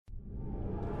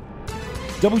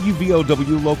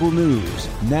WVOW Local News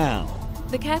now.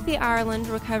 The Kathy Ireland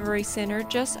Recovery Center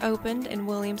just opened in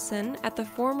Williamson at the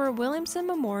former Williamson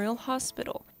Memorial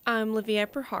Hospital. I'm Livia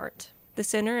Eberhardt. The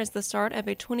center is the start of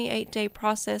a 28-day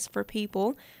process for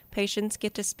people. Patients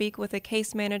get to speak with a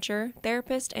case manager,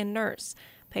 therapist, and nurse.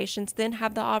 Patients then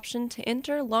have the option to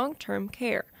enter long-term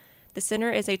care. The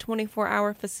center is a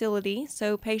 24-hour facility,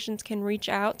 so patients can reach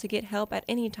out to get help at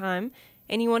any time.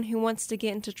 Anyone who wants to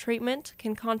get into treatment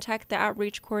can contact the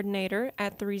outreach coordinator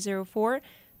at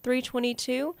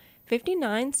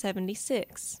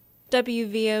 304-322-5976.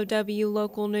 WVOW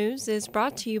Local News is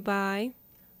brought to you by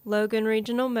Logan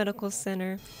Regional Medical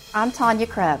Center. I'm Tanya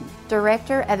Crum,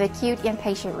 Director of Acute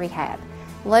Inpatient Rehab.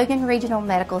 Logan Regional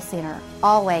Medical Center,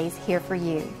 always here for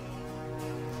you.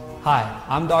 Hi,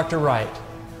 I'm Dr. Wright,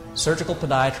 surgical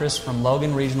podiatrist from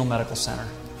Logan Regional Medical Center,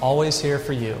 always here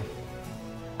for you.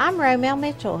 I'm Romel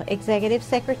Mitchell, Executive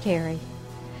Secretary.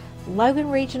 Logan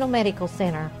Regional Medical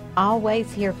Center,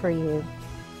 always here for you.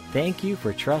 Thank you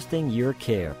for trusting your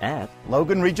care at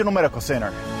Logan Regional Medical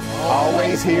Center,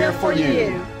 always here for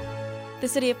you. The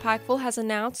City of Pikeville has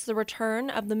announced the return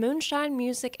of the Moonshine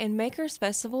Music and Makers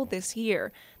Festival this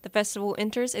year. The festival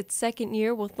enters its second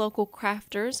year with local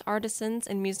crafters, artisans,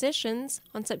 and musicians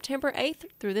on September 8th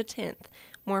through the 10th.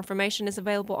 More information is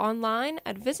available online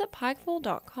at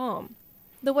visitpikeville.com.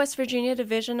 The West Virginia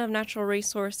Division of Natural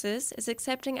Resources is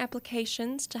accepting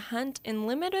applications to hunt in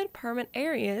limited permit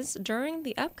areas during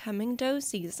the upcoming doe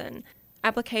season.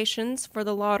 Applications for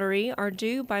the lottery are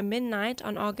due by midnight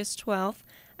on August 12th.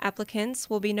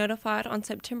 Applicants will be notified on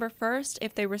September 1st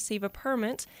if they receive a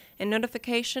permit, and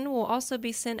notification will also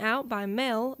be sent out by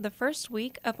mail the first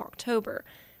week of October.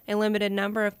 A limited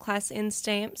number of Class N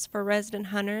stamps for resident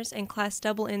hunters and Class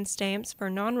N stamps for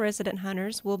non-resident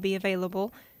hunters will be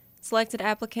available. Selected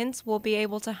applicants will be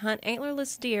able to hunt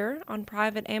antlerless deer on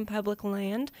private and public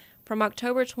land from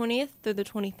October 20th through the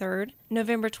 23rd,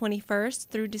 November 21st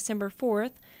through December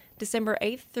 4th, December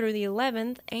 8th through the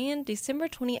 11th, and December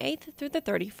 28th through the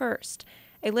 31st.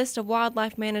 A list of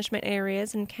wildlife management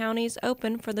areas and counties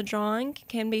open for the drawing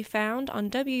can be found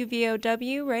on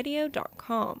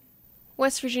WVOWradio.com.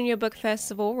 West Virginia Book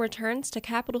Festival returns to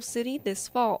Capital City this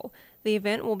fall. The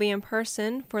event will be in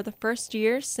person for the first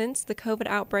year since the COVID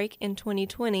outbreak in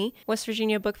 2020. West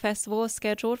Virginia Book Festival is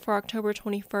scheduled for October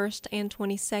 21st and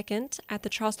 22nd at the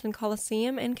Charleston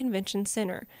Coliseum and Convention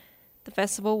Center. The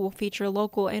festival will feature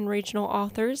local and regional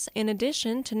authors in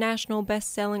addition to national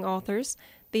best-selling authors.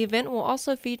 The event will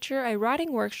also feature a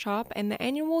writing workshop and the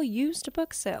annual used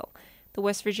book sale. The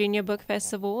West Virginia Book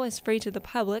Festival is free to the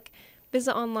public.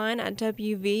 Visit online at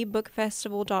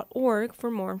wvbookfestival.org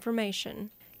for more information.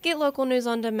 Get local news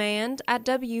on demand at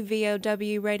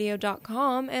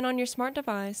WVOWradio.com and on your smart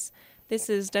device. This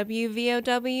is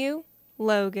WVOW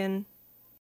Logan.